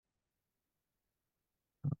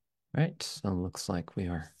Right, so it looks like we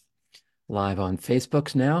are live on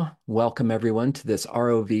Facebook now. Welcome everyone to this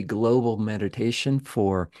ROV Global Meditation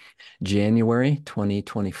for January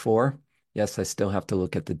 2024. Yes, I still have to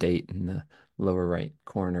look at the date in the lower right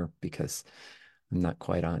corner because I'm not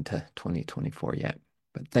quite on to 2024 yet.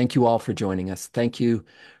 But thank you all for joining us. Thank you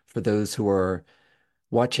for those who are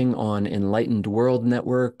watching on Enlightened World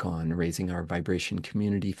Network, on Raising Our Vibration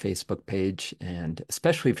Community Facebook page, and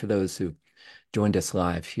especially for those who joined us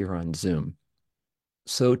live here on Zoom.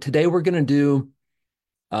 So today we're going to do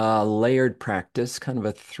a layered practice, kind of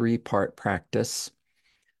a three-part practice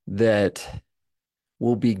that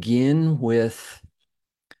will begin with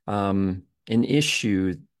an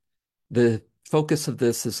issue. The focus of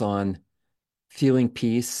this is on feeling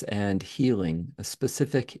peace and healing, a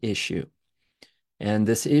specific issue. And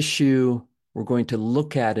this issue we're going to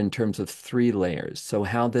look at in terms of three layers. So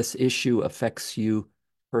how this issue affects you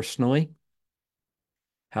personally,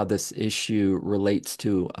 how this issue relates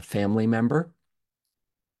to a family member,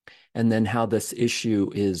 and then how this issue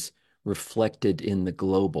is reflected in the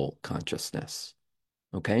global consciousness.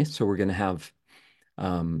 Okay, so we're going to have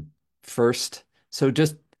um, first, so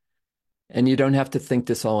just, and you don't have to think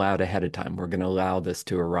this all out ahead of time. We're going to allow this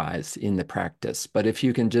to arise in the practice. But if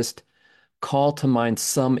you can just call to mind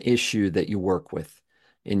some issue that you work with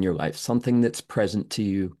in your life, something that's present to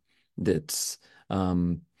you, that's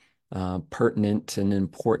um, pertinent and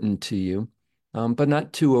important to you, but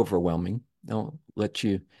not too overwhelming. I'll let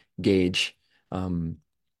you gauge um,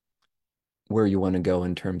 where you want to go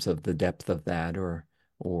in terms of the depth of that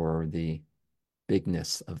or the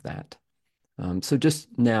bigness of that. So just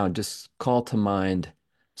now, just call to mind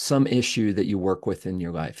some issue that you work with in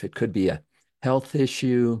your life. It could be a health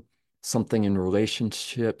issue, something in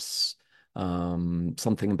relationships,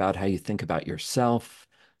 something about how you think about yourself,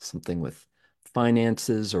 something with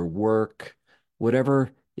finances or work, whatever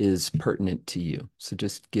is pertinent to you. So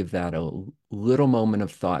just give that a little moment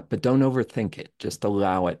of thought, but don't overthink it. Just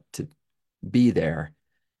allow it to be there.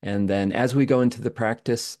 And then as we go into the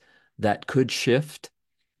practice, that could shift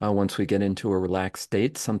once we get into a relaxed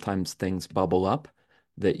state. Sometimes things bubble up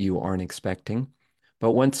that you aren't expecting.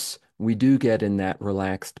 But once we do get in that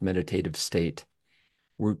relaxed meditative state,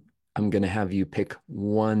 we're, I'm going to have you pick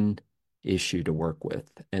one issue to work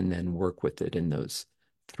with and then work with it in those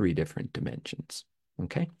three different dimensions.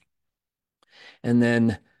 Okay. And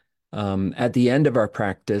then at the end of our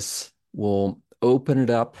practice, we'll open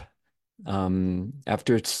it up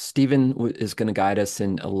after Stephen is going to guide us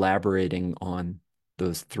in elaborating on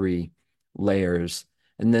those three layers,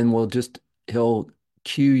 and then he'll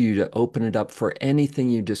cue you to open it up for anything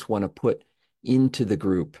you just want to put into the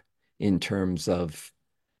group in terms of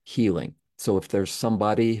healing. So if there's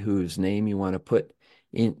somebody whose name you want to put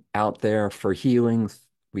in out there for healing,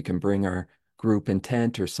 we can bring our group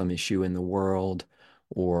intent or some issue in the world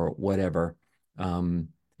or whatever.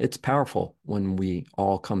 It's powerful when we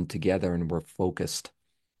all come together and we're focused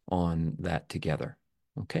on that together.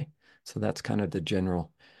 Okay, so that's kind of the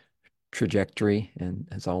general trajectory. And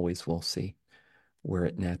as always, we'll see where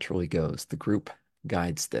it naturally goes. The group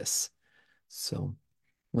guides this. So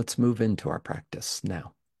let's move into our practice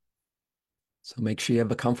now. So make sure you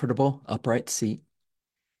have a comfortable upright seat.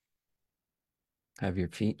 Have your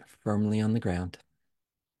feet firmly on the ground.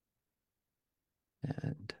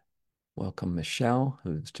 And welcome Michelle,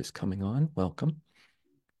 who's just coming on. Welcome.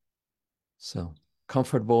 So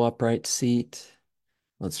comfortable upright seat.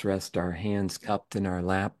 Let's rest our hands cupped in our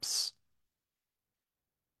laps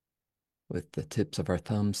with the tips of our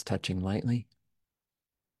thumbs touching lightly.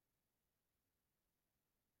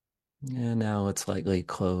 And now let's lightly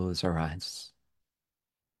close our eyes.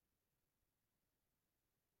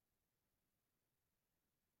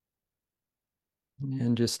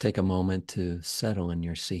 And just take a moment to settle in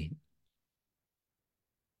your seat,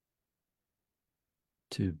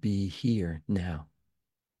 to be here now.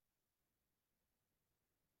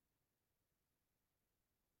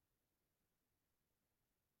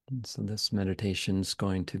 And so this meditation is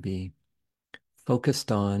going to be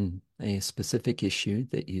focused on a specific issue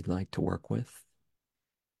that you'd like to work with,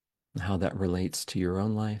 how that relates to your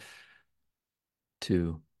own life,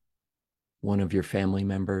 to one of your family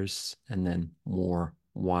members, and then more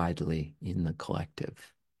widely in the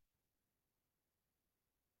collective.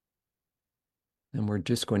 And we're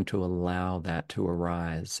just going to allow that to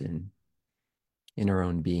arise in our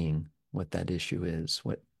own being, what that issue is,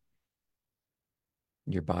 what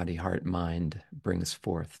your body, heart, mind brings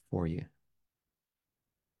forth for you.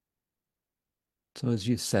 So as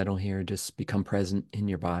you settle here, just become present in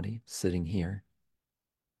your body, sitting here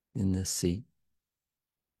in this seat.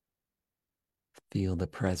 Feel the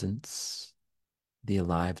presence the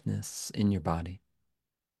aliveness in your body,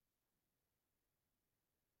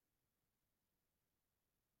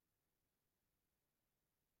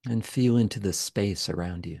 and feel into the space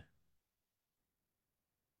around you.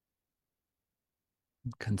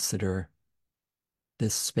 Consider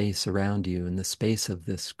this space around you and the space of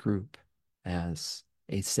this group as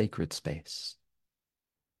a sacred space,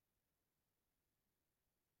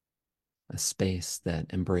 a space that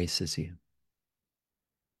embraces you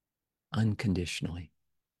unconditionally,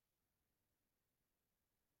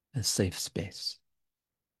 a safe space.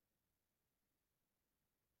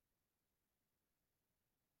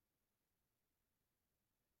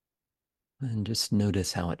 And just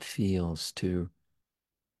notice how it feels to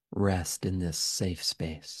rest in this safe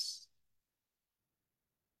space,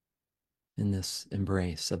 in this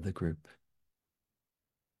embrace of the group.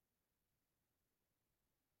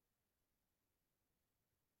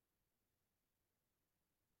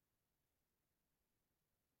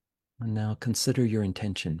 And now consider your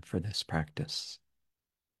intention for this practice.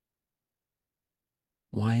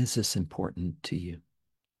 Why is this important to you?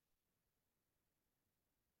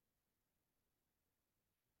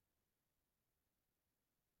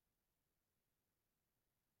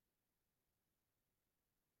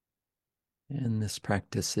 And this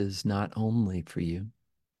practice is not only for you.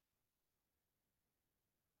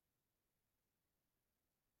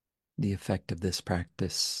 The effect of this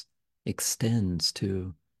practice extends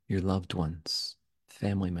to your loved ones,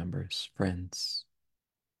 family members, friends,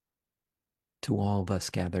 to all of us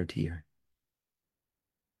gathered here.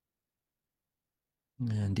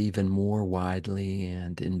 And even more widely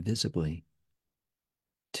and invisibly,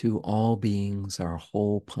 to all beings, our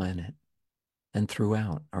whole planet, and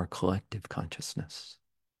throughout our collective consciousness.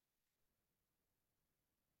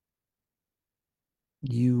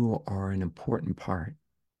 You are an important part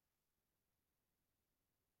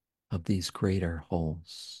of these greater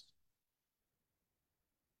wholes.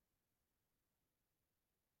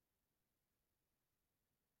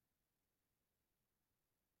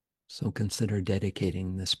 So consider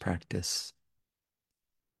dedicating this practice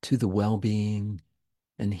to the well-being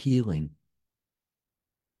and healing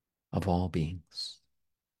of all beings,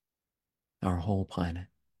 our whole planet,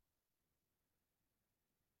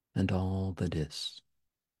 and all that is.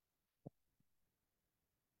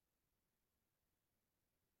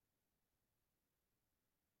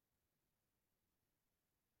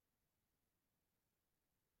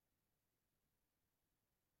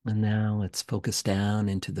 And now let's focus down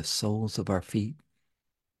into the soles of our feet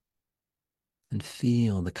and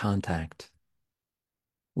feel the contact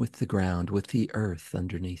with the ground, with the earth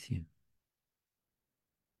underneath you.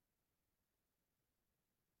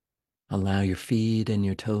 Allow your feet and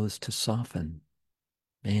your toes to soften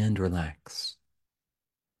and relax,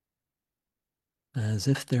 as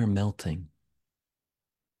if they're melting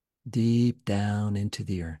deep down into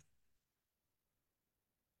the earth.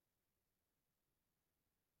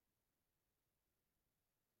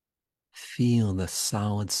 Feel the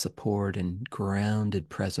solid support and grounded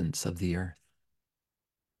presence of the earth,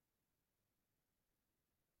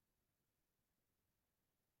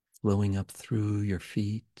 flowing up through your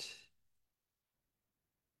feet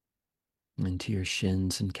into your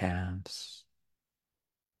shins and calves,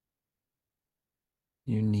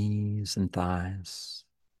 your knees and thighs,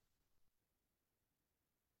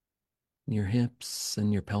 your hips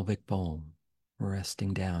and your pelvic bowl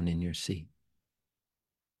resting down in your seat.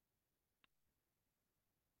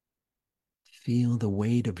 Feel the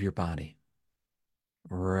weight of your body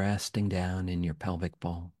resting down in your pelvic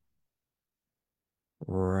bowl,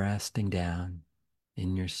 resting down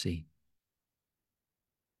in your seat,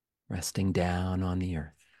 resting down on the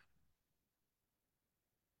earth.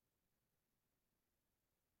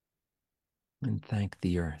 And thank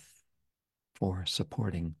the earth for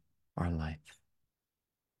supporting our life.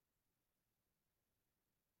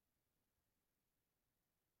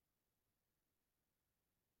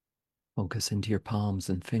 Focus into your palms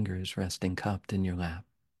and fingers resting cupped in your lap.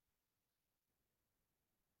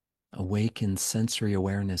 Awaken sensory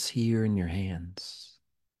awareness here in your hands.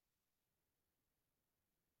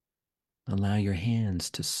 Allow your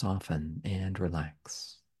hands to soften and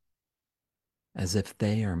relax, as if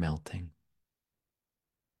they are melting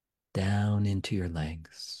down into your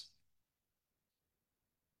legs.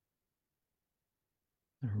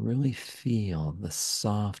 Really feel the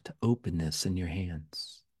soft openness in your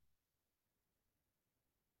hands,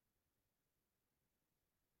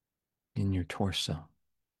 in your torso,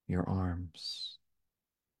 your arms.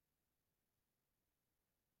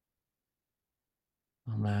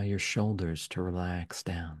 Allow your shoulders to relax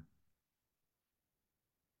down.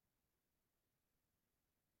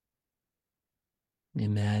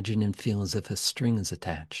 Imagine and feel as if a string is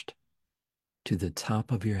attached to the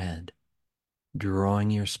top of your head,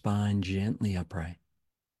 drawing your spine gently upright,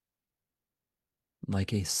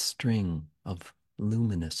 like a string of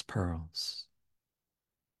luminous pearls.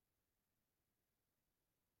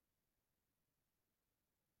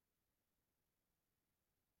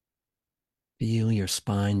 Feel your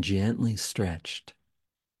spine gently stretched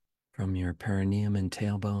from your perineum and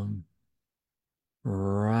tailbone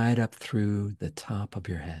right up through the top of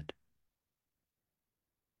your head,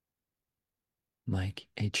 like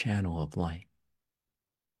a channel of light.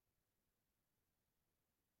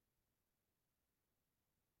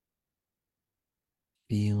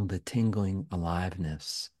 Feel the tingling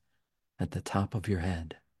aliveness at the top of your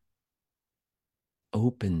head,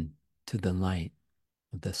 open to the light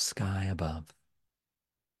of the sky above.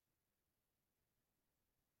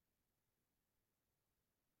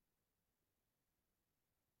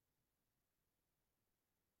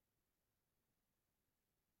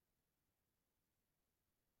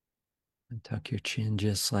 And tuck your chin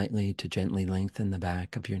just slightly to gently lengthen the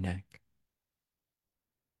back of your neck.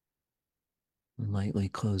 And lightly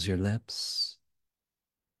close your lips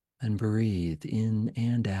and breathe in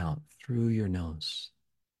and out through your nose.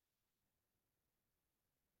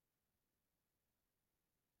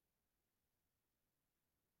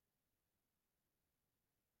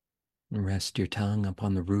 And rest your tongue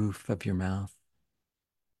upon the roof of your mouth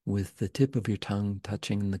with the tip of your tongue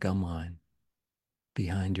touching the gum line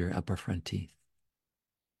behind your upper front teeth.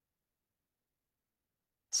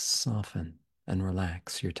 Soften and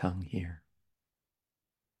relax your tongue here.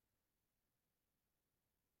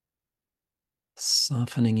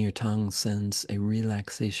 Softening your tongue sends a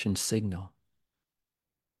relaxation signal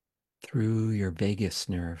through your vagus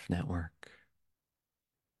nerve network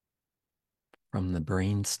from the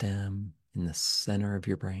brain stem in the center of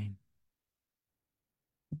your brain,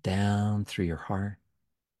 down through your heart,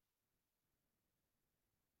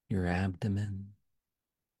 your abdomen,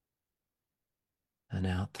 and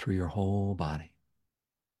out through your whole body.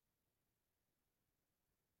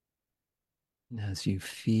 And as you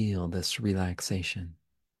feel this relaxation,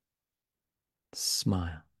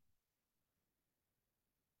 smile,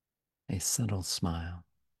 a subtle smile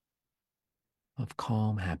of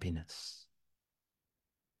calm happiness,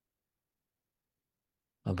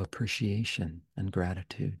 of appreciation and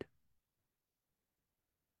gratitude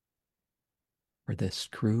for this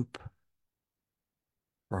group,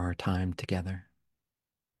 for our time together,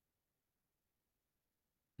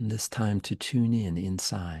 and this time to tune in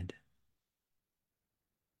inside,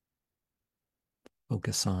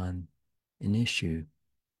 focus on an issue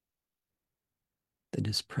that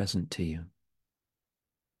is present to you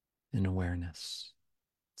in awareness,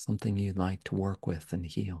 something you'd like to work with and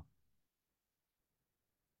heal.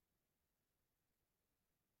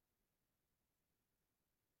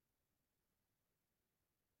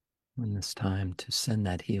 And it's time to send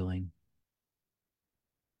that healing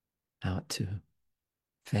out to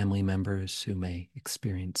family members who may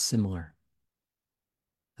experience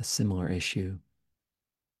a similar issue,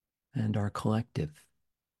 and our collective,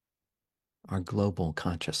 our global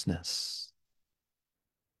consciousness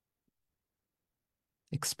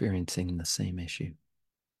experiencing the same issue.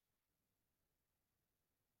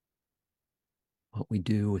 What we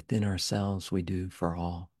do within ourselves, we do for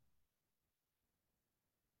all.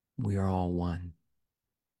 We are all one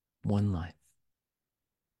life,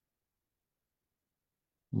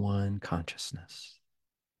 one consciousness.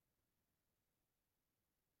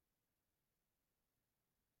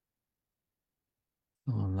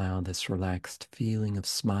 We'll allow this relaxed feeling of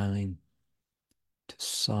smiling to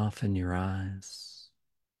soften your eyes.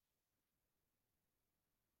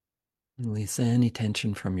 Release any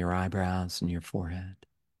tension from your eyebrows and your forehead.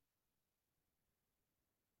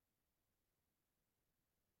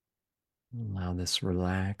 Allow this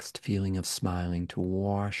relaxed feeling of smiling to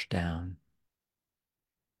wash down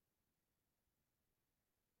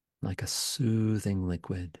like a soothing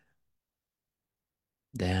liquid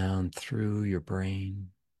down through your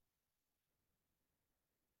brain,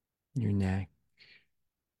 your neck,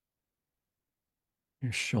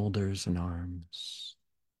 your shoulders and arms,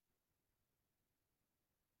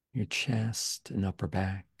 your chest and upper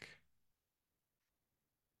back,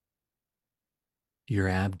 your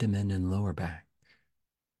abdomen and lower back.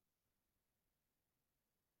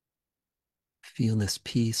 Feel this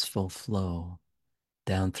peaceful flow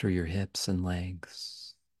down through your hips and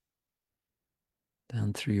legs,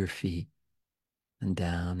 down through your feet, and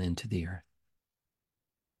down into the earth.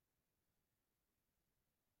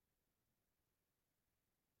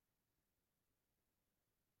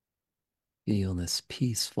 Feel this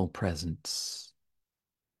peaceful presence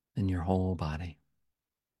in your whole body,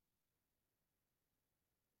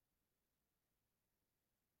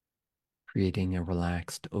 creating a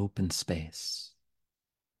relaxed, open space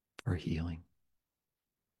for healing.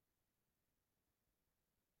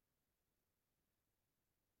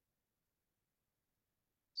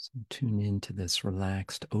 So tune into this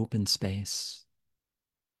relaxed, open space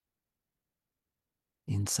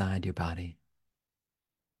inside your body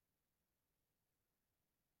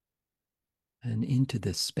and into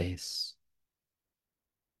this space.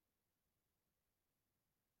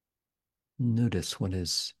 Notice what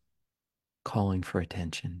is calling for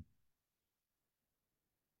attention.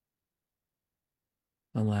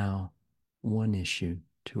 Allow one issue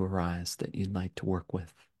to arise that you'd like to work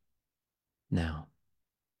with now.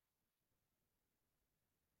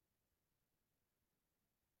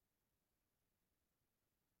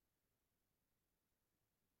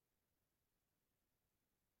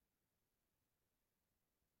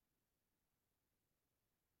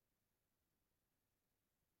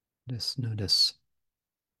 Just notice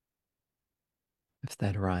if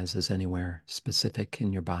that arises anywhere specific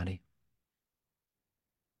in your body.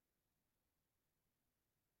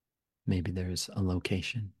 Maybe there's a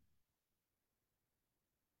location.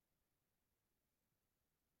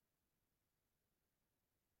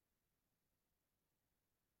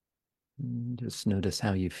 Just notice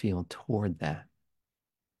how you feel toward that.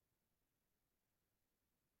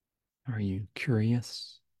 Are you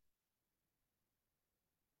curious?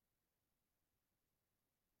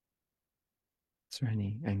 Is there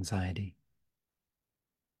any anxiety?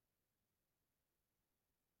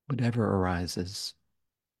 Whatever arises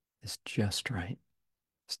is just right.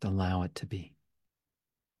 Just allow it to be.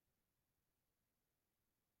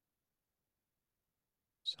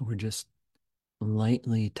 So we're just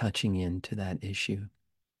lightly touching into that issue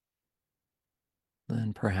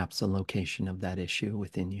and perhaps the location of that issue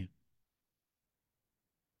within you.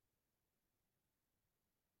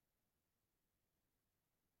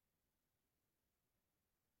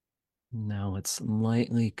 Now let's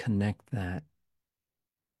lightly connect that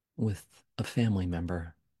with a family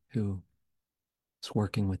member who is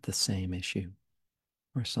working with the same issue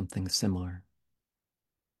or something similar.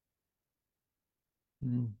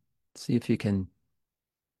 See if you can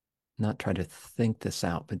not try to think this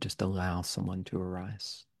out, but just allow someone to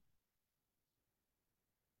arise.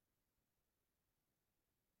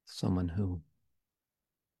 Someone who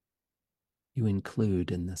you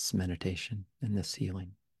include in this meditation, in this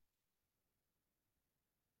healing.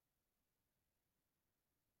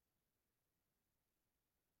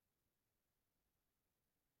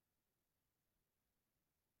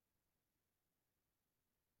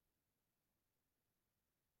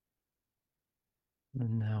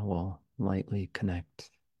 And now we'll lightly connect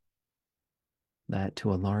that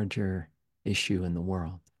to a larger issue in the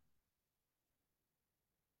world.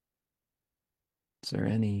 Is there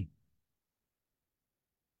any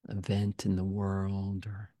event in the world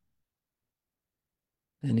or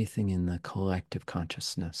anything in the collective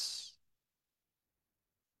consciousness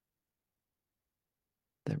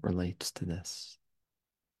that relates to this?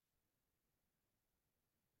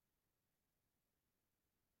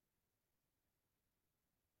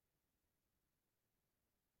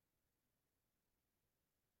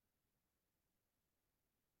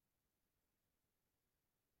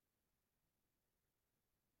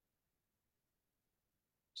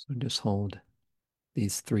 So just hold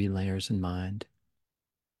these three layers in mind.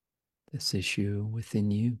 This issue within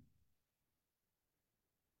you,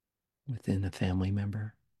 within a family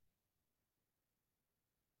member,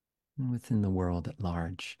 and within the world at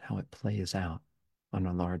large, how it plays out on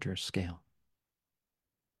a larger scale.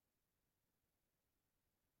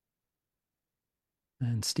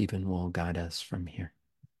 And Stephen will guide us from here.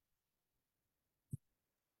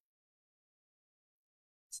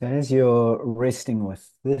 So as you're resting with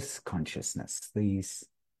this consciousness, these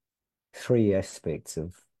three aspects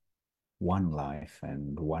of one life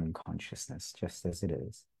and one consciousness, just as it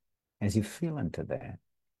is, as you feel into that,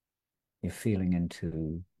 you're feeling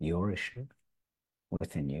into your issue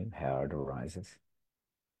within you, how it arises,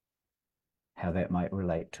 how that might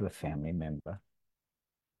relate to a family member,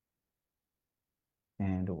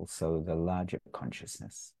 and also the larger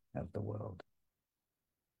consciousness of the world.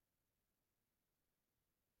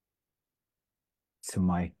 So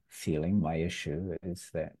my feeling, my issue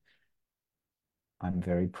is that I'm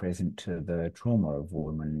very present to the trauma of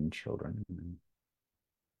women and children.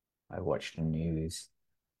 I watched a news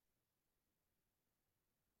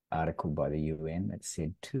article by the UN that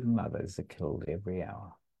said 2 mothers are killed every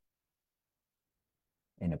hour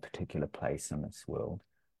in a particular place in this world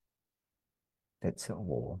that's at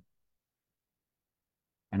war.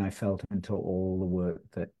 And I felt into all the work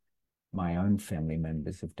that my own family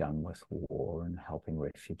members have done with war and helping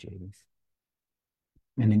refugees.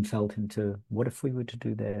 And then felt into what if we were to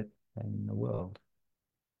do that in the world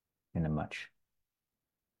in a much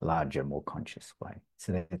larger, more conscious way.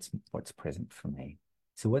 So that's what's present for me.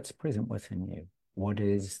 So what's present within you? What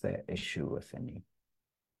is that issue within you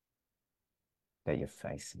that you're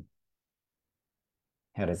facing?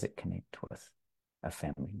 How does it connect with a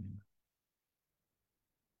family member?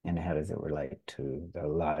 And how does it relate to the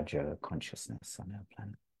larger consciousness on our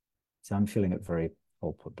planet? So I'm feeling it very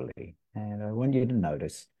palpably. And I want you to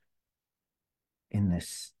notice in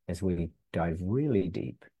this, as we dive really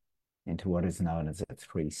deep into what is known as a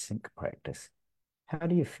 3 sync practice, how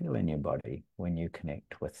do you feel in your body when you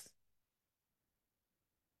connect with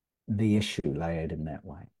the issue layered in that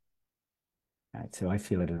way? Right, so I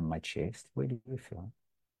feel it in my chest. Where do you feel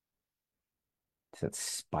it? So it's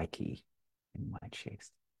spiky in my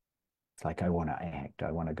chest. It's like I want to act.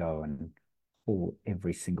 I want to go and pull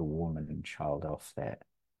every single woman and child off that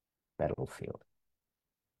battlefield.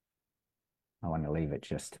 I want to leave it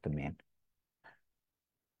just to the men.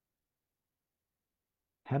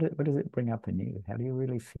 What does it bring up in you? How do you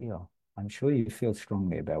really feel? I'm sure you feel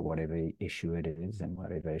strongly about whatever issue it is and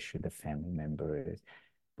whatever issue the family member is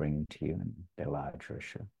bringing to you and their larger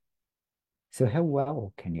issue. So how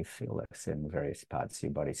well can you feel this in various parts of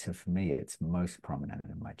your body? So for me, it's most prominent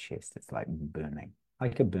in my chest. It's like burning,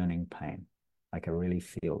 like a burning pain. Like I really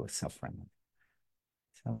feel the suffering.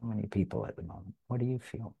 So many people at the moment. What do you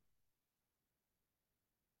feel?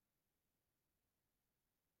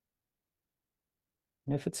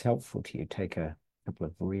 And if it's helpful to you, take a couple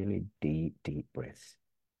of really deep, deep breaths.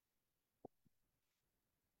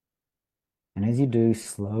 And as you do,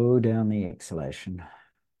 slow down the exhalation.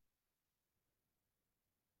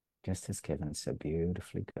 Just as Kevin so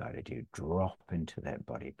beautifully guided you, drop into that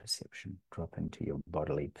body perception, drop into your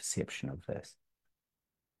bodily perception of this.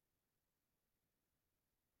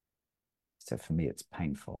 So for me, it's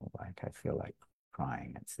painful, like I feel like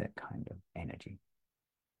crying. It's that kind of energy.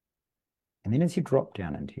 And then as you drop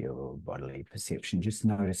down into your bodily perception, just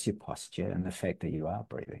notice your posture and the fact that you are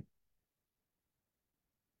breathing.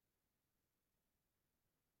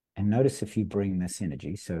 And notice if you bring this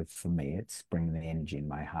energy, so for me, it's bringing the energy in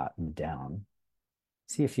my heart and down.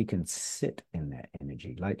 See if you can sit in that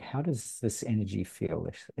energy. Like, how does this energy feel,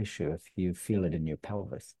 this issue, if you feel it in your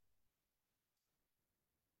pelvis?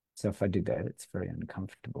 So if I do that, it's very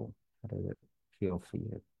uncomfortable. How does it feel for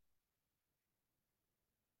you?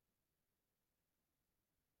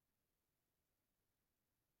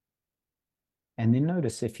 And then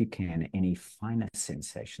notice if you can, any finer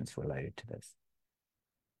sensations related to this,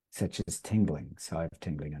 such as tingling. So I have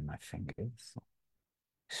tingling in my fingers,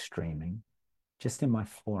 streaming. Just in my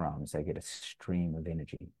forearms, I get a stream of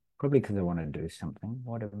energy, probably because I want to do something.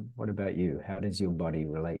 What about you? How does your body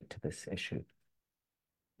relate to this issue?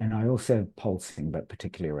 And I also have pulsing, but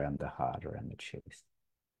particularly around the heart, around the chest.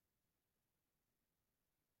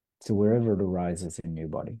 So wherever it arises in your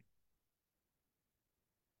body,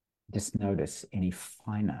 just notice any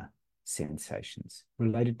finer sensations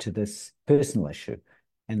related to this personal issue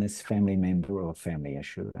and this family member or family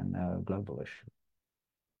issue and a global issue.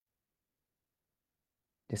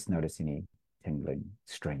 Just notice any tingling,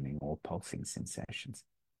 streaming, or pulsing sensations.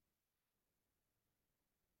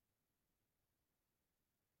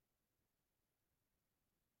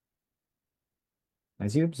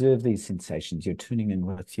 As you observe these sensations, you're tuning in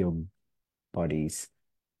with your body's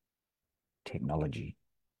technology,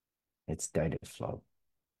 its data flow,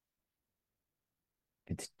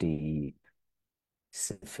 its deep,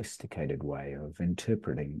 sophisticated way of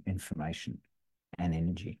interpreting information and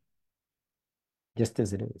energy, just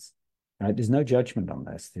as it is. Right? There's no judgment on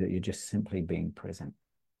this. You're just simply being present.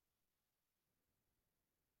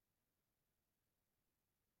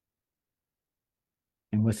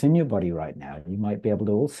 And within your body right now, you might be able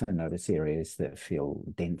to also notice areas that feel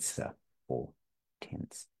denser or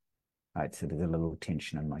tense. Right, so there's a little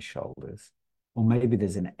tension in my shoulders. Or maybe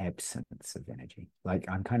there's an absence of energy. Like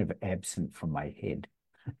I'm kind of absent from my head.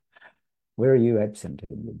 Where are you absent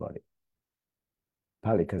in your body?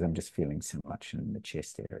 Partly because I'm just feeling so much in the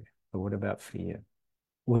chest area. But what about for you?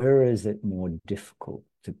 Where is it more difficult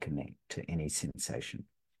to connect to any sensation?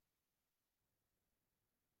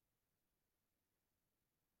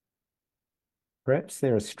 Perhaps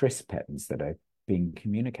there are stress patterns that are being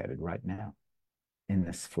communicated right now in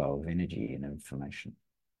this flow of energy and information.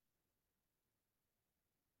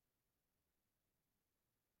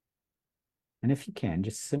 And if you can,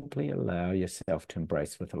 just simply allow yourself to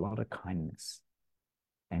embrace with a lot of kindness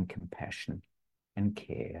and compassion and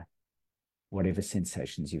care whatever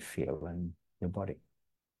sensations you feel in your body.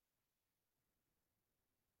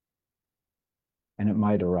 And it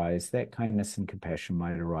might arise, that kindness and compassion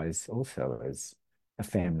might arise also as a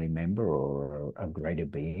family member or a greater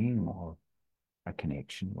being or a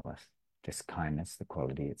connection with just kindness, the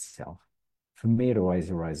quality itself. For me, it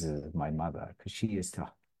always arises with my mother because she used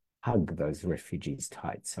to hug those refugees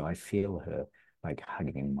tight. So I feel her like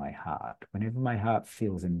hugging my heart. Whenever my heart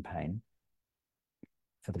feels in pain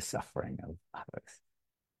for the suffering of others,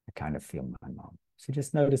 I kind of feel my mom. So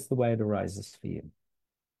just notice the way it arises for you.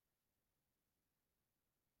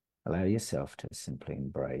 Allow yourself to simply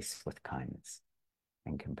embrace with kindness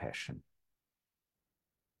and compassion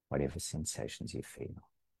whatever sensations you feel.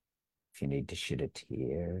 If you need to shed a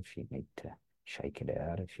tear, if you need to shake it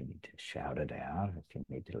out, if you need to shout it out, if you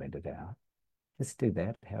need to let it out, just do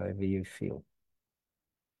that however you feel.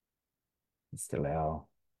 Just allow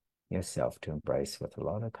yourself to embrace with a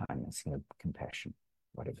lot of kindness and compassion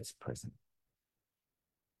whatever's present.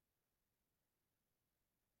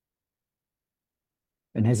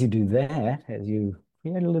 And as you do that, as you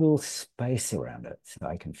create a little space around it, so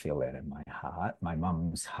I can feel that in my heart, my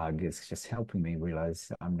mum's hug is just helping me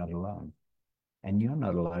realize I'm not alone. And you're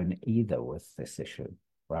not alone either with this issue.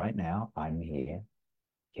 Right now, I'm here,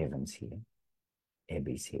 Kevin's here,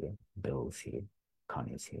 Abby's here, Bill's here,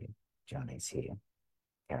 Connie's here, Johnny's here,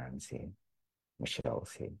 Karen's here,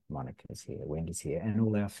 Michelle's here, Monica's here, Wendy's here, and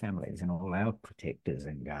all our families and all our protectors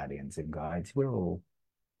and guardians and guides. We're all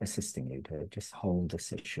assisting you to just hold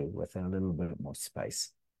this issue with a little bit more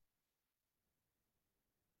space.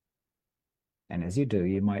 And as you do,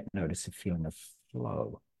 you might notice a feeling of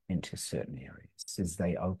flow into certain areas as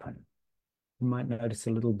they open. You might notice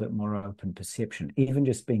a little bit more open perception, even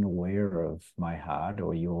just being aware of my heart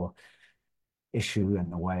or your issue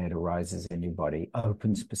and the way it arises in your body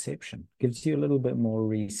opens perception, gives you a little bit more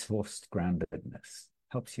resourced groundedness,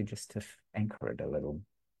 helps you just to anchor it a little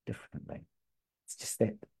differently. It's just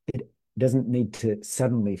that it doesn't need to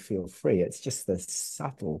suddenly feel free. It's just the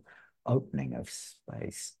subtle opening of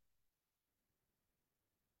space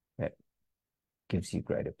that gives you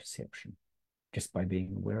greater perception just by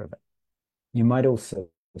being aware of it. You might also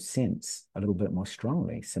sense a little bit more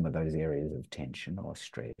strongly some of those areas of tension or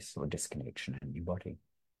stress or disconnection in your body.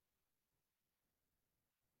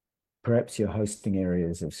 Perhaps you're hosting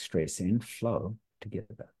areas of stress and flow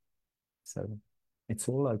together. So it's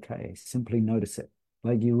all okay. Simply notice it.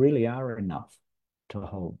 Like you really are enough to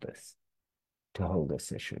hold this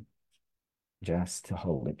issue, just to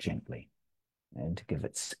hold it gently and to give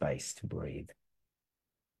it space to breathe.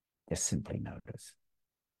 Just simply notice.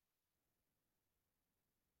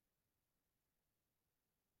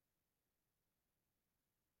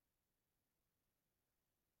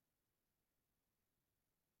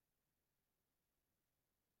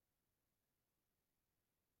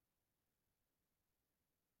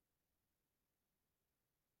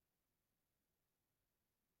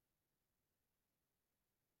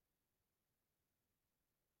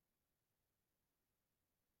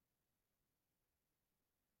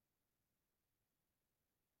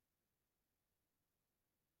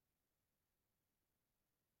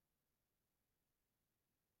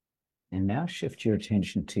 And now shift your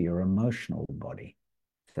attention to your emotional body.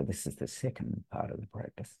 So this is the second part of the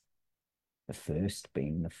practice. The first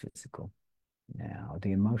being the physical. Now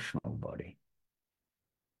the emotional body.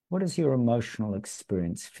 What does your emotional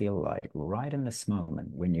experience feel like right in this moment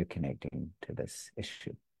when you're connecting to this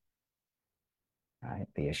issue? Right?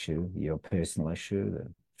 The issue, your personal issue,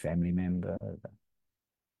 the family member, the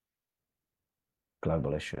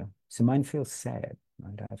global issue. So mine feels sad.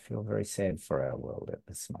 Right? I feel very sad for our world at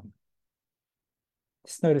this moment.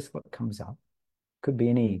 Just notice what comes up. Could be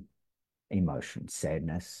any emotion,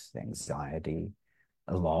 sadness, anxiety,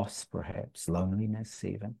 a loss, perhaps, loneliness,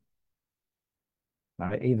 even.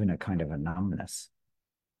 Right? Even a kind of a numbness.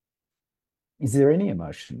 Is there any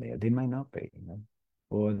emotion there? There may not be, you know?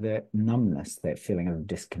 Or that numbness, that feeling of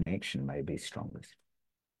disconnection may be strongest.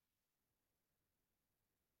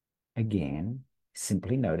 Again,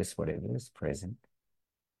 simply notice whatever is present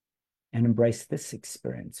and embrace this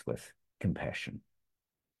experience with compassion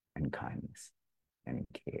and kindness and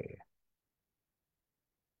care.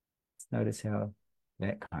 Just notice how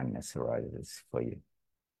that kindness arises for you.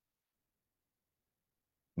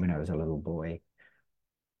 When I was a little boy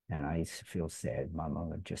and I used to feel sad, my mom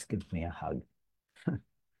would just give me a hug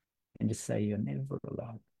and just say, "You're never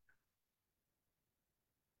alone."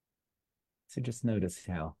 So just notice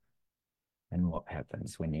how and what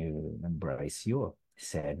happens when you embrace your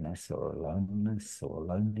sadness or aloneness or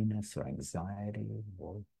loneliness or anxiety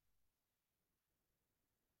or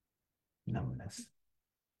numbness.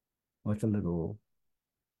 with a little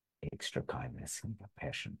extra kindness and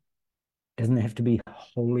compassion. It doesn't have to be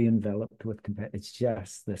wholly enveloped with compassion. It's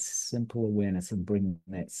just this simple awareness of bringing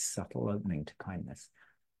that subtle opening to kindness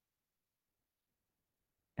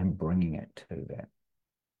and bringing it to that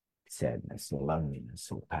sadness or loneliness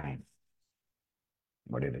or pain,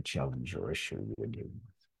 whatever challenge or issue you're dealing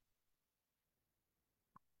with.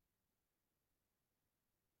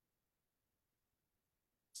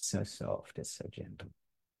 So soft, it's so gentle.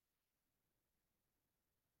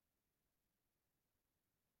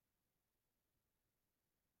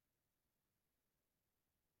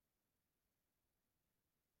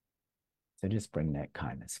 So just bring that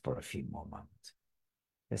kindness for a few more moments.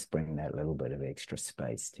 Just bring that little bit of extra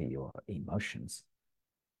space to your emotions.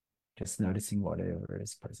 Just noticing whatever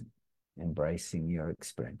is present, embracing your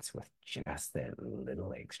experience with just that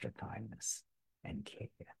little extra kindness and care.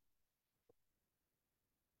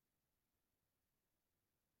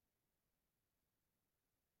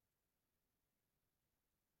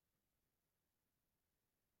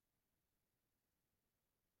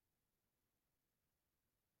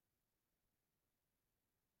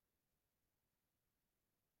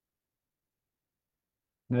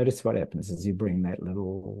 Notice what happens as you bring that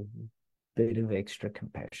little bit of extra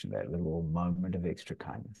compassion, that little moment of extra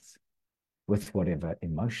kindness with whatever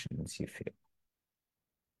emotions you feel.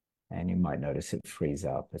 And you might notice it frees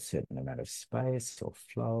up a certain amount of space or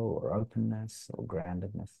flow or openness or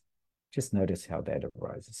groundedness. Just notice how that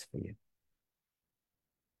arises for you.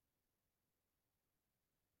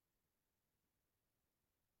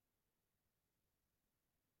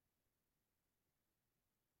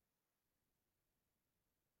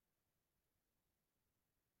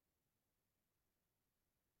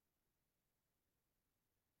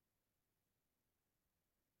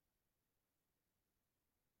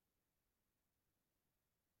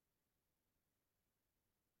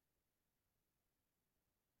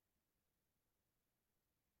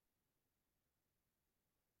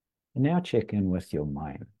 And now check in with your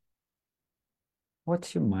mind.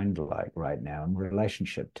 What's your mind like right now in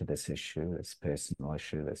relationship to this issue, this personal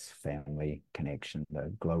issue, this family connection,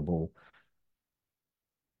 the global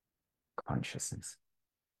consciousness?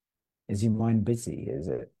 Is your mind busy? Is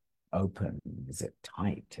it open? Is it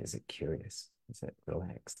tight? Is it curious? Is it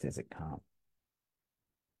relaxed? Is it calm?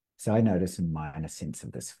 So I notice in mine a sense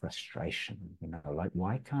of this frustration, like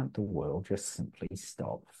why can't the world just simply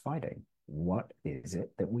stop fighting? What is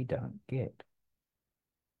it that we don't get?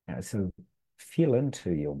 So feel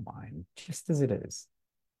into your mind just as it is.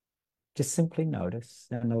 Just simply notice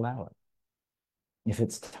and allow it. If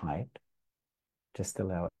it's tight, just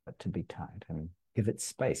allow it to be tight and give it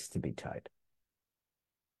space to be tight.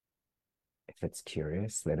 If it's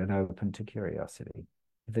curious, let it open to curiosity.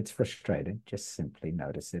 If it's frustrated, just simply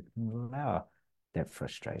notice it and allow that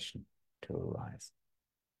frustration to arise.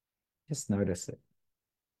 Just notice it.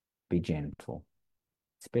 Be gentle,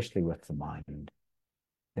 especially with the mind.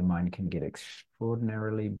 The mind can get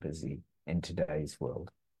extraordinarily busy in today's world.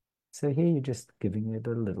 So here you're just giving it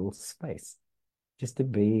a little space, just to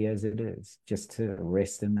be as it is, just to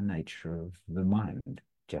rest in the nature of the mind,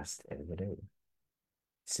 just as it is.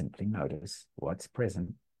 Simply notice what's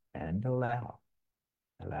present and allow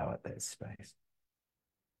it that space.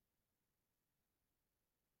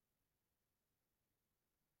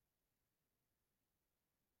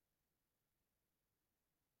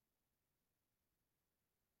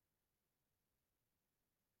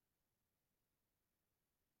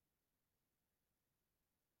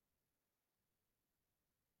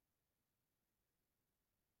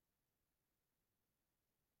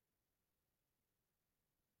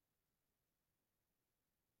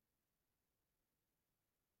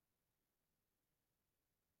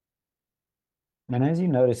 And as you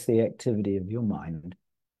notice the activity of your mind,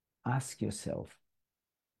 ask yourself,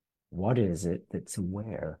 what is it that's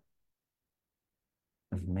aware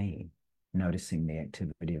of me? Noticing the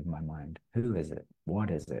activity of my mind. Who is it?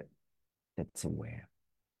 What is it that's aware?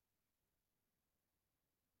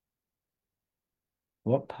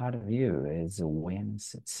 What part of you is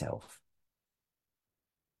awareness itself?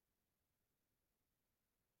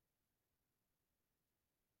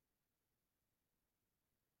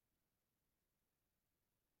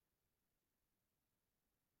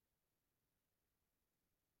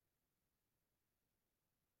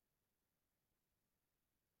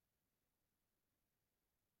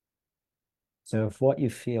 So if what you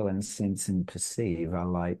feel and sense and perceive are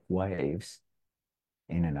like waves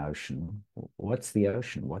in an ocean, what's the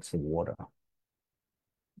ocean? What's the water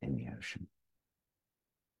in the ocean?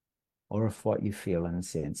 Or if what you feel and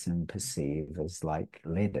sense and perceive is like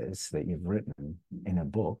letters that you've written in a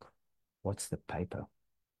book, what's the paper?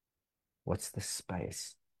 What's the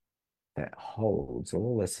space that holds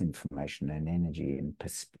all this information and energy and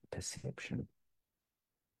perception?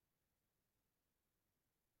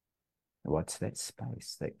 What's that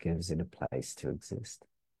space that gives it a place to exist?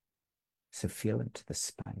 So feel into the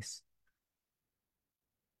space.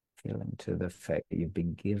 Feel into the fact that you've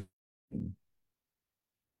been given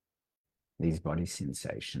these body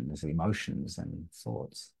sensations, emotions, and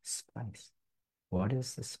thoughts. Space. What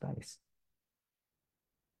is the space?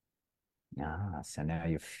 So now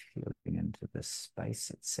you're feeling into the space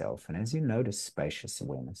itself. And as you notice spacious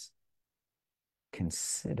awareness,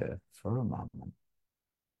 consider for a moment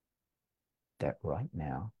that right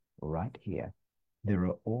now, right here, there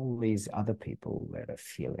are all these other people that are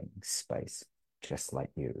feeling space just like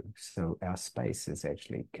you. So our space is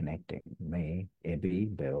actually connecting me,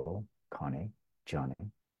 Ebby, Bill, Connie,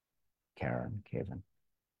 Johnny, Karen, Kevin,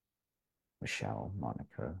 Michelle,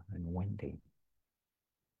 Monica, and Wendy.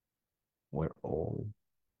 We're all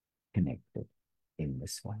connected in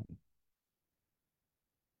this way.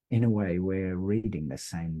 In a way, we're reading the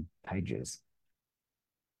same pages.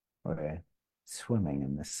 We're swimming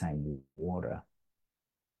in the same water.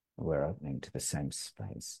 We're opening to the same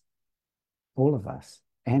space. All of us,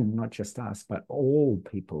 and not just us, but all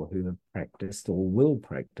people who have practiced or will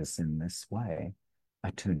practice in this way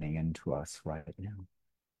are tuning into us right now.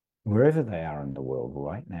 Wherever they are in the world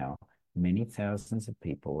right now, many thousands of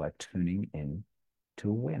people are tuning in to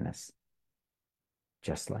awareness,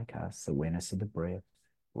 just like us, awareness of the breath,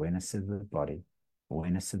 awareness of the body,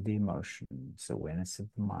 awareness of the emotions, awareness of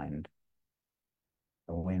the mind,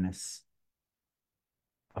 awareness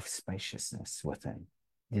of spaciousness within.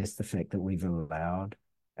 Just the fact that we've allowed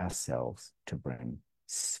ourselves to bring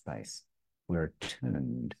space. We're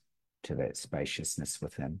attuned to that spaciousness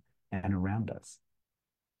within and around us.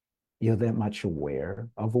 You're that much aware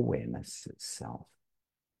of awareness itself.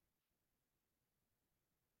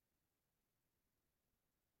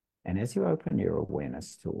 And as you open your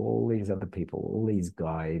awareness to all these other people, all these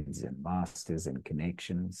guides and masters and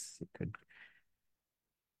connections, you could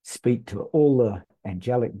speak to all the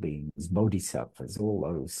angelic beings, bodhisattvas, all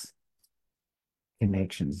those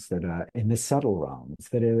connections that are in the subtle realms,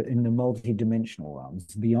 that are in the multidimensional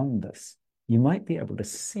realms beyond this. You might be able to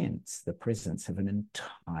sense the presence of an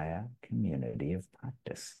entire community of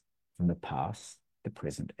practice from the past, the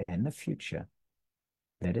present, and the future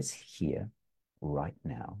that is here right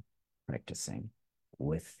now, practicing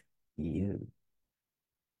with you.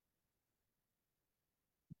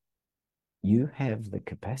 You have the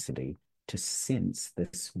capacity to sense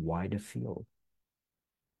this wider field.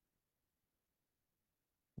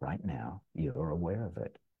 Right now, you're aware of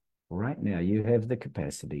it. Right now, you have the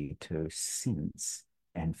capacity to sense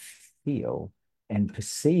and feel and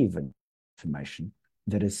perceive information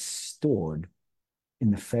that is stored in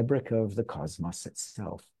the fabric of the cosmos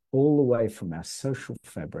itself, all the way from our social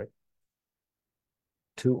fabric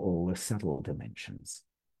to all the subtle dimensions.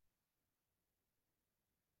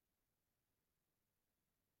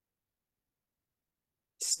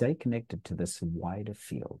 Stay connected to this wider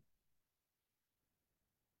field,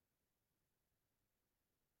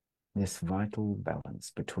 this vital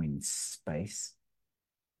balance between space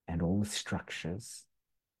and all the structures,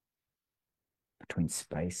 between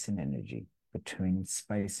space and energy, between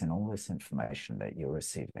space and all this information that you're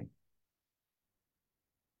receiving.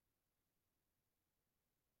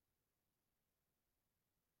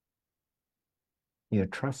 You're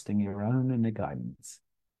trusting your own inner guidance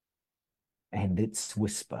and its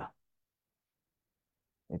whisper,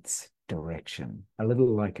 its direction, a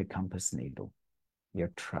little like a compass needle.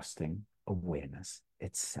 You're trusting awareness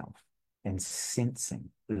itself and sensing,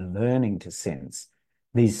 learning to sense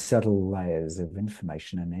these subtle layers of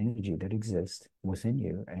information and energy that exist within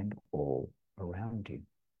you and all around you.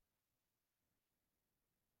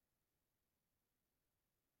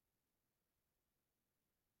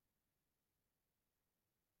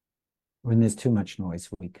 When there's too much noise,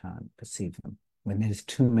 we can't perceive them. When there's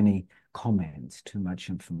too many comments, too much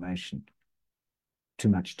information, too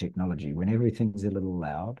much technology, when everything's a little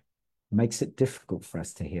loud, makes it difficult for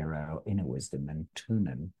us to hear our inner wisdom and tune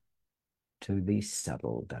in to these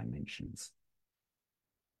subtle dimensions.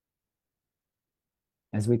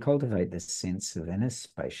 As we cultivate this sense of inner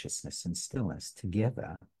spaciousness and stillness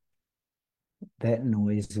together, that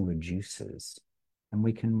noise reduces and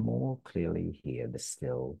we can more clearly hear the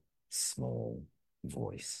still, small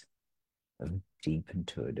voice of deep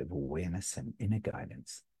intuitive awareness and inner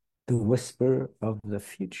guidance, the whisper of the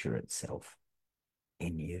future itself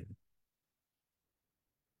in you.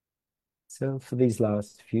 So for these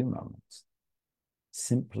last few moments,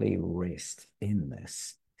 simply rest in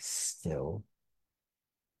this still,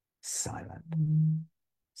 silent,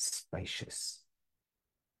 spacious,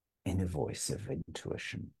 inner voice of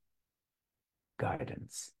intuition,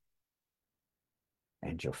 guidance,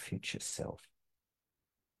 and your future self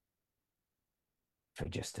for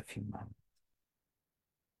just a few moments.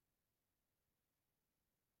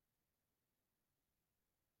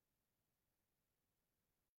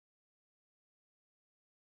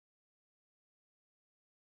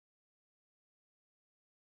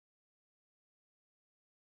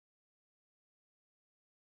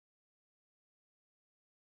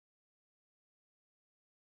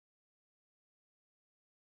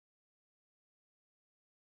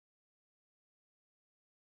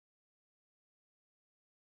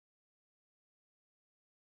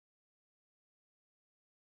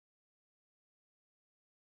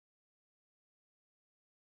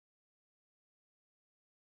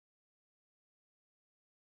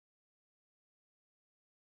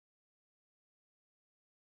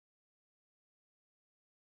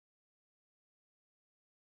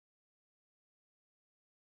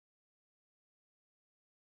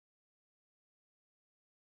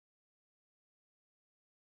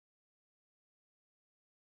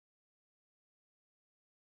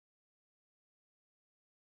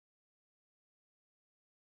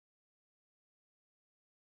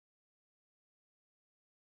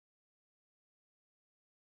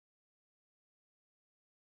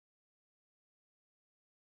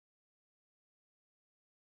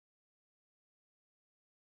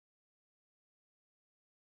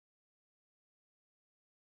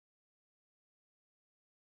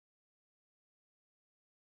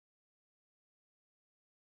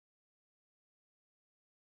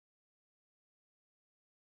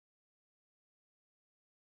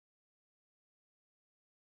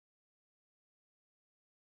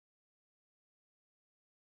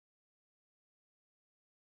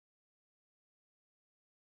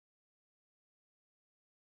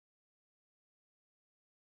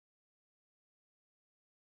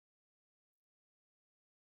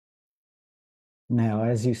 Now,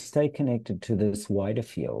 as you stay connected to this wider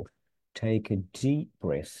field, take a deep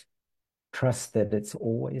breath, trust that it's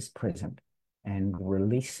always present, and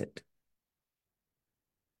release it.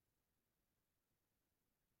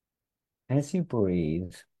 As you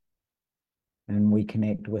breathe, and we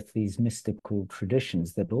connect with these mystical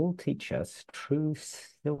traditions that all teach us true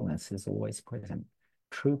stillness is always present.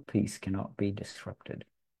 True peace cannot be disrupted.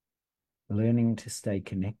 Learning to stay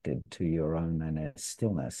connected to your own inner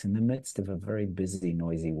stillness in the midst of a very busy,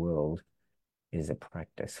 noisy world is a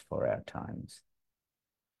practice for our times.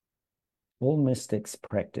 All mystics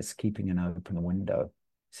practice keeping an open window.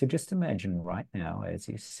 So just imagine right now as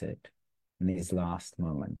you sit in these last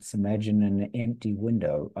moments, imagine an empty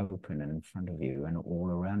window open in front of you and all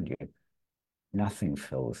around you. Nothing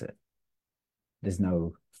fills it. There's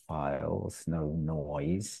no files, no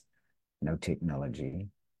noise, no technology,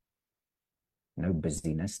 no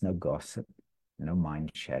busyness, no gossip, no mind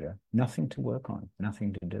chatter, nothing to work on,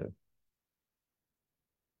 nothing to do.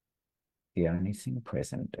 The only thing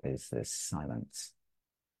present is this silence,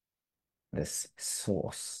 this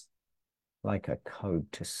source, like a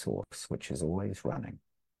code to source, which is always running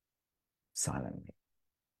silently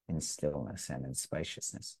in stillness and in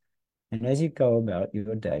spaciousness. And as you go about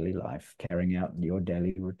your daily life, carrying out your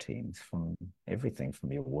daily routines from everything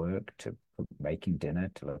from your work to making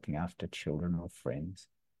dinner to looking after children or friends,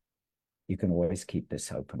 you can always keep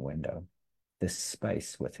this open window, this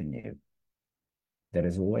space within you that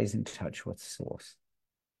is always in touch with source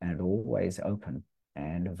and always open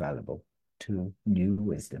and available to new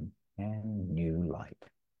wisdom and new light.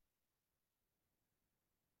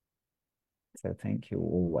 So thank you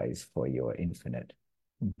always for your infinite,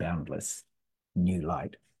 boundless new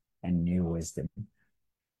light and new wisdom.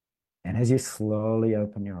 And as you slowly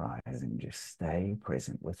open your eyes and just stay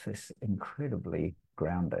present with this incredibly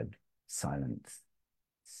grounded silence,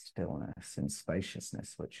 stillness, and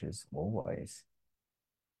spaciousness, which is always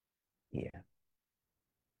here,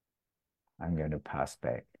 I'm going to pass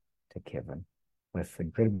back to Kevin with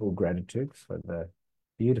incredible gratitude for the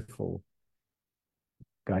beautiful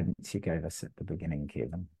guidance you gave us at the beginning,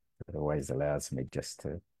 Kevin. It always allows me just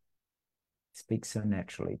to speak so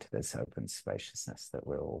naturally to this open spaciousness that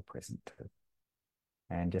we're all present to.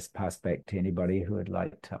 And just pass back to anybody who would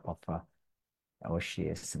like to offer or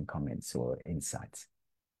share some comments or insights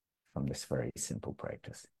from this very simple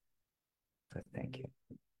practice. So thank you.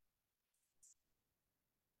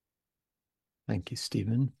 Thank you,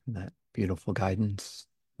 Stephen, for that beautiful guidance.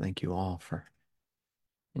 Thank you all for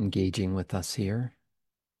engaging with us here.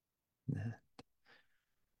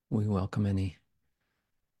 We welcome any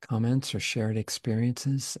comments or shared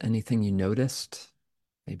experiences, anything you noticed,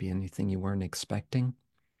 Maybe anything you weren't expecting?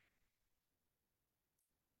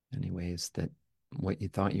 Any ways that what you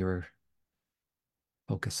thought you were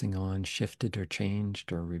focusing on shifted or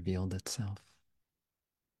changed or revealed itself?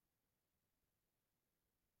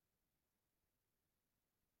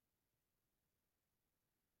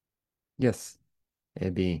 Yes,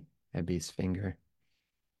 Abby's finger.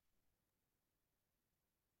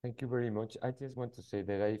 Thank you very much. I just want to say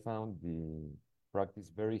that I found the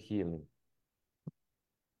practice very healing.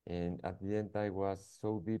 And at the end, I was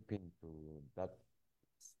so deep into that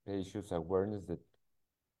spacious awareness that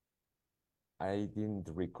I didn't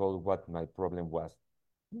recall what my problem was.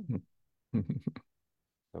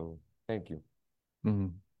 So thank you.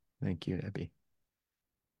 Thank you, Abby.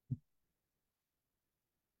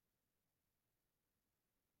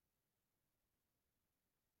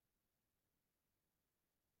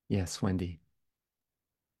 Yes, Wendy.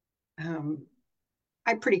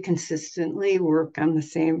 I pretty consistently work on the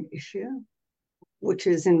same issue, which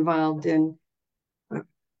is involved in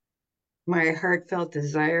my heartfelt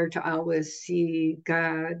desire to always see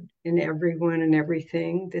God in everyone and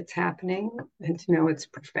everything that's happening and to know it's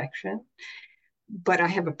perfection. But I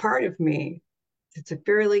have a part of me that's a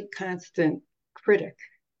fairly constant critic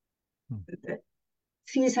that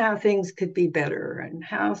sees how things could be better and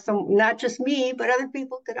how not just me, but other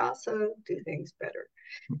people could also do things better.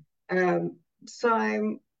 So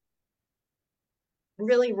I'm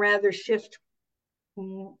really rather shift.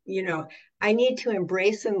 I need to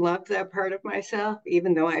embrace and love that part of myself,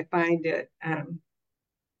 even though I find it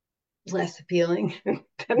less appealing than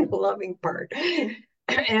the loving part.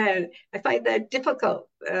 And I find that difficult.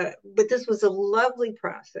 But this was a lovely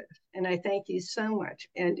process, and I thank you so much.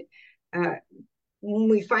 And when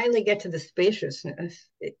we finally get to the spaciousness,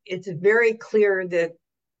 it's very clear that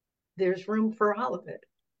there's room for all of it.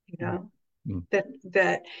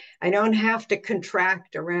 That I don't have to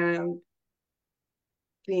contract around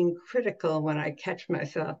being critical when I catch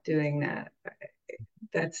myself doing that.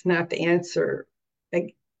 That's not the answer.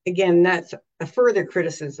 Again, that's a further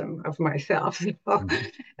criticism of myself.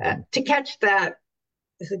 To catch that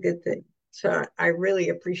is a good thing. So I really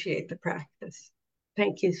appreciate the practice.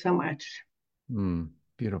 Thank you so much.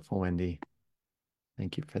 Beautiful, Wendy.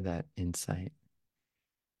 Thank you for that insight.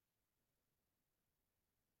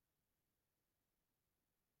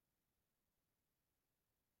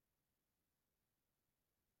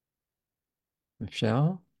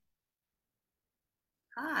 Michelle?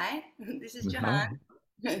 Hi, this is Jahan.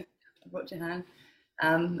 I brought Jahan.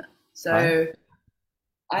 Hi.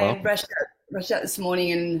 I rushed out this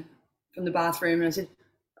morning and from the bathroom, and I said,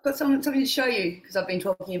 I've got something to show you because I've been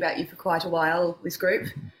talking about you for quite a while, this group.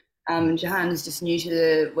 Jahan is just new to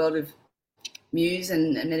the world of muse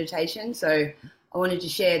and meditation, so I wanted to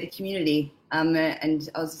share the community. And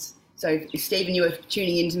if Stephen, you were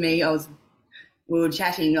tuning into me, we were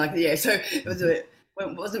chatting so it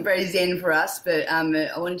wasn't very zen for us, but I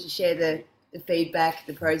wanted to share the feedback,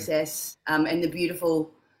 the process, and the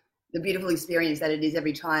beautiful experience that it is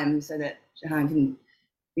every time, so that Jahan can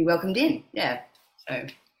be welcomed in. Yeah, so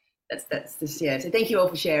that's this. Yeah, so thank you all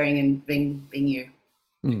for sharing and being you.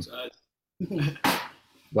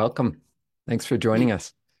 Welcome. Thanks for joining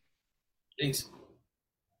us. Thanks.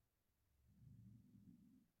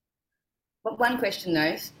 One question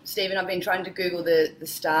though, Stephen, I've been trying to Google the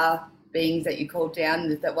star beings that you called down,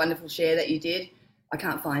 that wonderful share that you did. I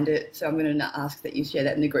can't find it, so I'm going to ask that you share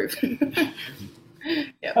that in the group.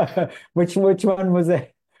 Which one was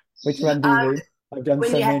it? Which one do you mean? I've done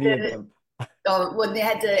so many of them. When they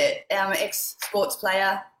had the ex-sports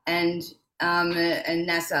player and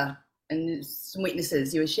NASA and some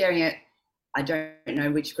witnesses, you were sharing it. I don't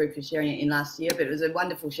know which group you're sharing it in last year, but it was a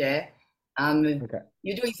wonderful share. Okay.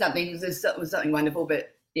 You're doing something. It was something wonderful,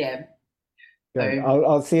 but yeah. Good. So,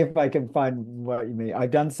 I'll see if I can find what you mean. I've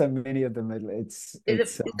done so many of them. There's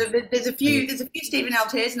a few Stephen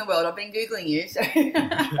Altairs in the world. I've been Googling you. So.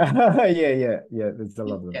 yeah. There's a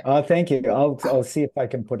lot of them. Yeah. Oh, thank you. I'll see if I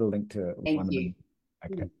can put a link to thank one you. of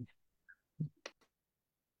them. Okay.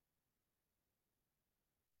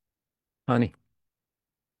 Honey.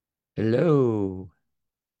 Hello.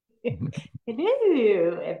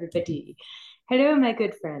 Hello, everybody. Hello, my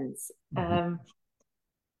good friends.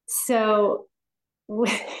 So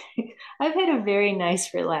I've had a very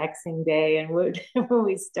nice, relaxing day. And when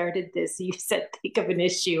we started this, you said, think of an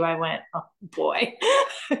issue. I went, oh boy.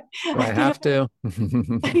 Do I have to?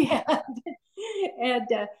 Yeah. And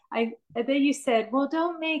then you said, well,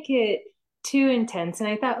 don't make it too intense. And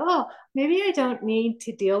I thought, oh, maybe I don't need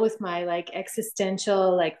to deal with my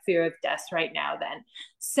existential fear of death right now then.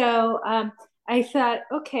 So I thought,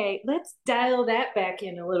 okay, let's dial that back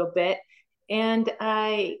in a little bit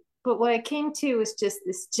But what I came to was just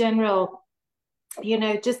this general,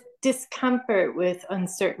 just discomfort with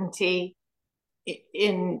uncertainty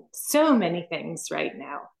in so many things right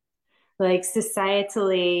now, like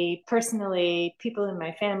societally, personally, people in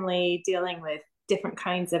my family dealing with different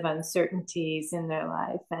kinds of uncertainties in their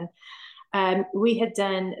life. And we had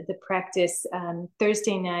done the practice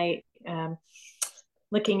Thursday night,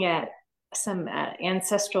 looking at some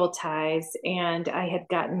ancestral ties, and I had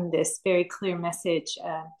gotten this very clear message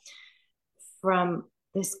from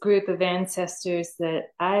this group of ancestors that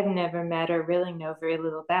I've never met or really know very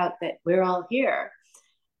little about, that we're all here.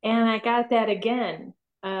 And I got that again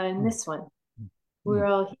in this one. We're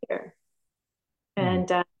all here.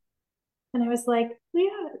 And I was like,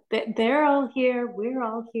 yeah, they're all here. We're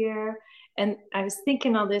all here. And I was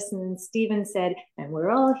thinking all this, and then Stephen said, and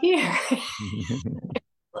we're all here.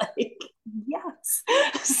 Like, yes.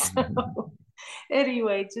 So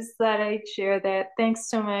anyway, just thought I'd share that. Thanks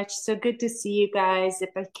so much. So good to see you guys.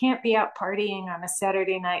 If I can't be out partying on a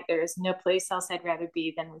Saturday night, there is no place else I'd rather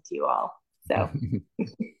be than with you all. So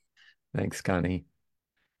thanks, Connie.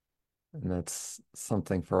 And that's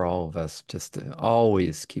something for all of us just to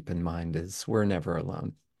always keep in mind, is we're never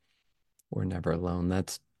alone. We're never alone.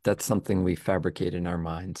 That's something we fabricate in our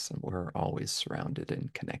minds. We're always surrounded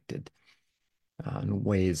and connected in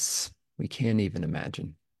ways we can't even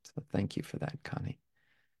imagine. So thank you for that, Connie.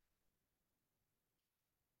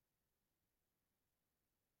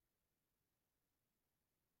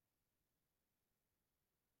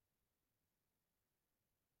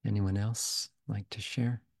 Anyone else like to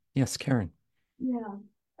share? Yes, Karen. Yeah,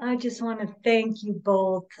 I just want to thank you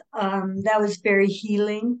both. That was very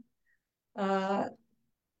healing. Uh,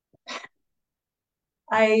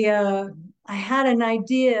 I had an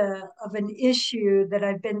idea of an issue that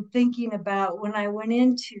I've been thinking about when I went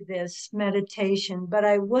into this meditation, but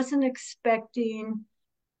I wasn't expecting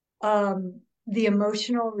the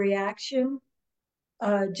emotional reaction,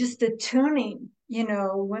 just a tuning.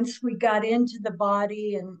 Once we got into the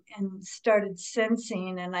body and started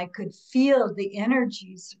sensing, and I could feel the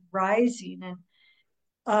energies rising. And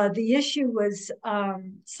the issue was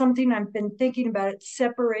something I've been thinking about. It's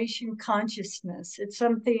separation consciousness. It's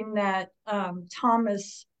something that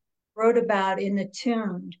Thomas wrote about in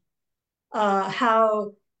Attuned,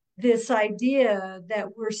 how this idea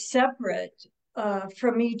that we're separate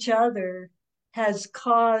from each other has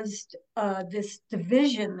caused this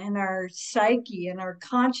division in our psyche and our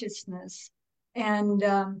consciousness. And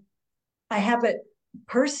I have it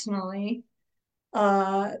personally,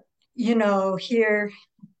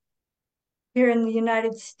 here in the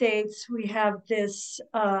United States, we have this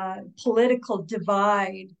political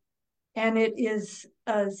divide, and it is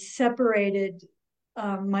separated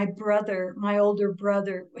my older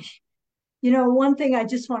brother. One thing I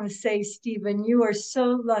just want to say, Stephen, you are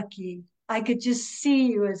so lucky. I could just see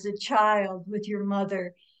you as a child with your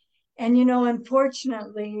mother. And,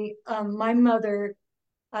 unfortunately, my mother,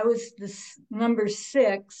 I was this number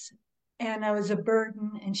 6, and I was a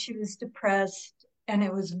burden, and she was depressed, and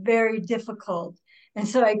it was very difficult. And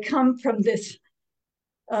so I come from this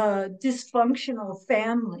dysfunctional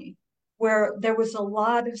family where there was a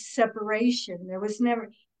lot of separation. There was never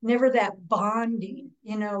that bonding.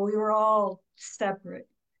 We were all separate,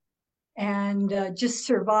 and just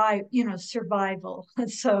survival.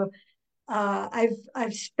 So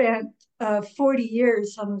I've spent 40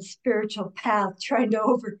 years on the spiritual path trying to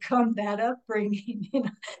overcome that upbringing,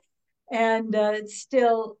 and it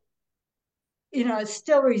still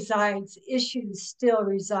resides. Issues still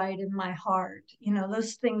reside in my heart.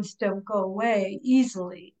 Those things don't go away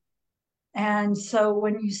easily. And so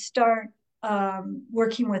when you start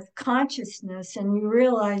working with consciousness and you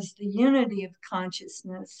realize the unity of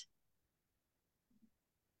consciousness,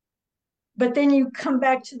 but then you come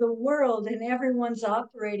back to the world and everyone's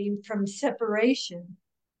operating from separation,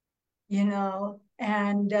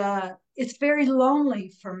 and it's very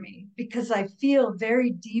lonely for me because I feel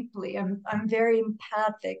very deeply. I'm very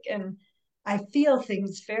empathic, and I feel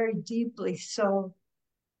things very deeply. So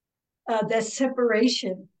that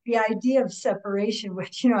separation, the idea of separation,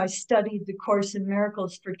 which, I studied the Course in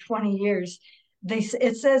Miracles for 20 years.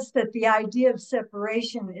 It says that the idea of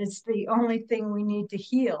separation is the only thing we need to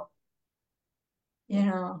heal.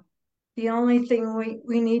 The only thing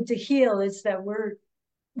we need to heal is that we're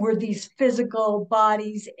these physical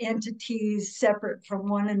bodies, entities separate from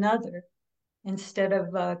one another instead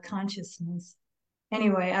of consciousness.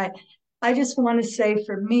 Anyway, I just want to say,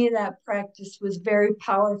 for me, that practice was very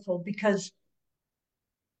powerful because,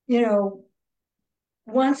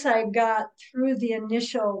 once I got through the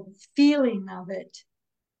initial feeling of it,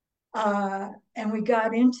 and we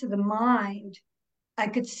got into the mind, I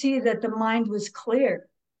could see that the mind was clear.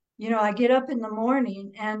 I get up in the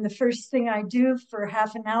morning and the first thing I do for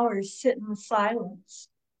half an hour is sit in silence,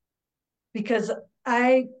 because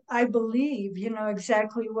I believe,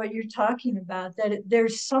 exactly what you're talking about, that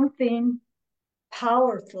there's something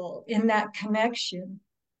powerful in that connection.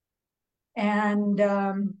 And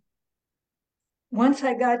once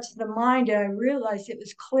I got to the mind, I realized it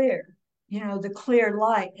was clear, the clear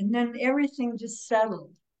light. And then everything just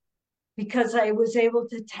settled because I was able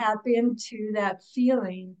to tap into that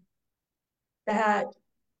feeling that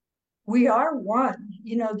we are one.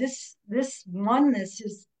 This oneness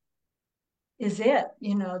is it,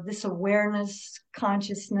 this awareness,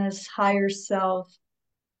 consciousness, higher self.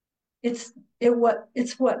 It's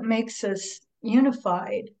what makes us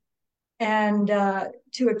unified. And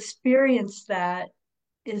to experience that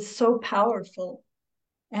is so powerful.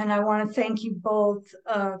 And I want to thank you both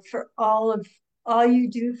for all you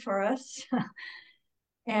do for us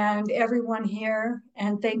and everyone here.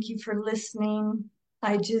 And thank you for listening.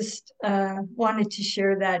 I just wanted to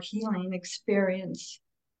share that healing experience.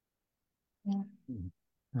 Yeah.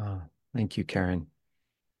 Oh, thank you, Karen.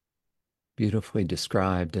 Beautifully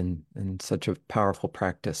described, and such a powerful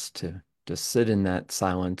practice to just sit in that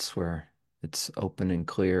silence where it's open and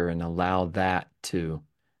clear and allow that to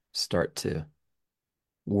start to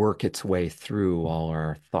work its way through all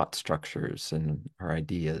our thought structures and our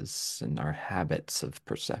ideas and our habits of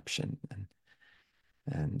perception.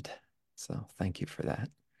 And so thank you for that.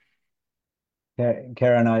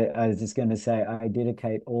 Karen, I was just going to say, I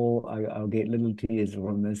dedicate all, I'll get little tears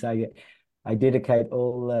from this. I dedicate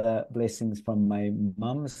all blessings from my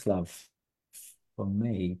mum's love for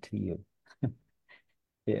me to you.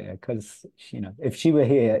 Yeah, because, if she were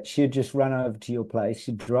here, she'd just run over to your place.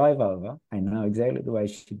 She'd drive over. I know exactly the way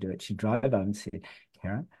she'd do it. She'd drive over and say,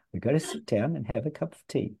 Karen, we've got to sit down and have a cup of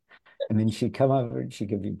tea. And then she'd come over and she'd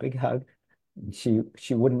give you a big hug. And she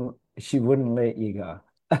wouldn't let you go.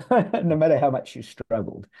 No matter how much you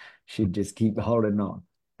struggled, she'd just keep holding on.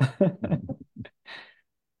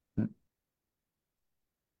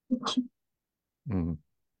 Mm.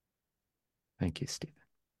 Thank you, Stephen.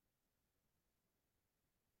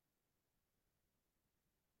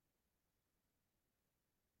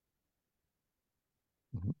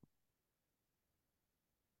 Mhm.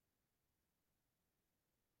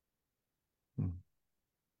 Mm.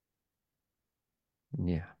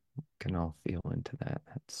 Yeah, can all feel into that.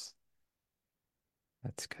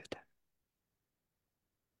 That's good.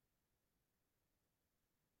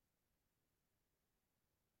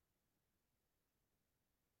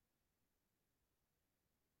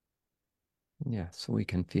 Yeah, so we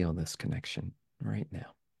can feel this connection right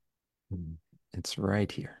now. It's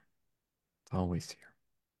right here. It's always here.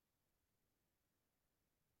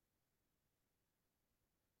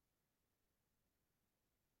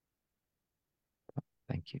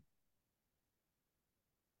 Thank you.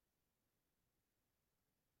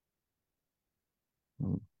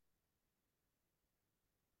 Mm.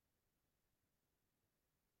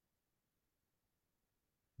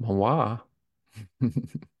 Mawa.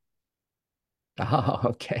 Oh,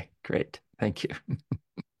 okay, great. Thank you.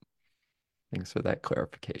 Thanks for that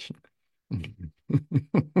clarification.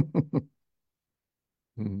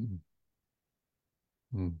 Mm.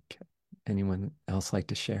 Okay. Anyone else like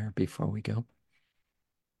to share before we go?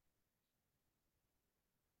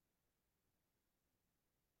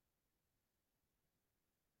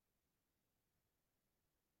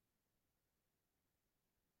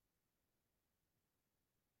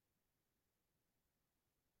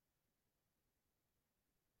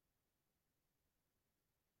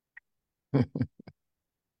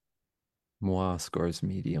 Moi scores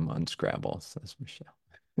medium on Scrabble, says Michelle.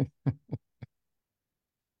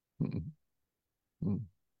 Mm, mm.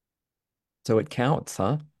 So it counts,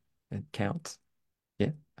 huh? It counts.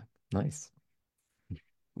 Yeah, nice.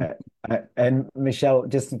 And Michelle,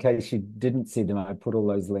 just in case you didn't see them, I put all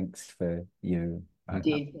those links for you. You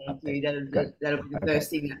did, thank you. That'll be the Okay. first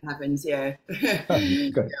thing that happens, yeah.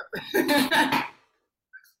 Good.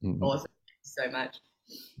 Mhm. Awesome. Thank you so much.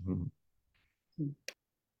 Mhm.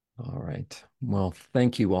 All right. Well,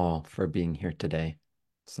 thank you all for being here today.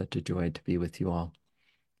 Such a joy to be with you all.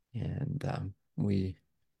 And we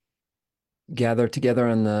gather together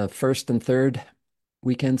on the first and third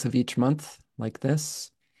weekends of each month like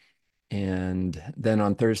this. And then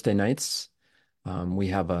on Thursday nights, we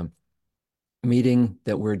have a meeting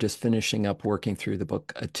that we're just finishing up working through the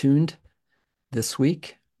book Attuned this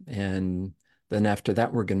week. And then after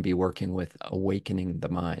that, we're going to be working with Awakening the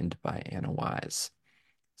Mind by Anna Wise.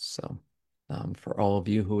 So for all of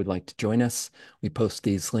you who would like to join us. We post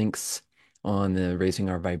these links on the Raising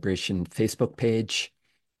Our Vibration Facebook page,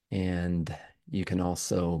 and you can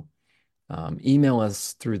also email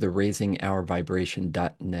us through the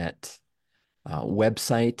raisingourvibration.net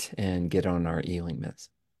website and get on our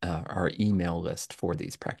email list for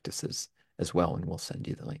these practices as well, and we'll send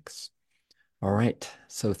you the links. All right,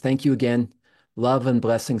 so thank you again. Love and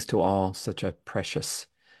blessings to all, such a precious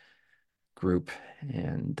group,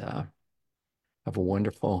 and have a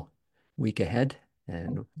wonderful week ahead,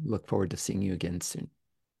 and look forward to seeing you again soon.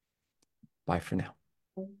 Bye for now.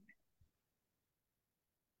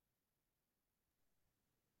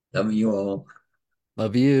 Love you all.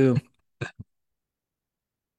 Love you.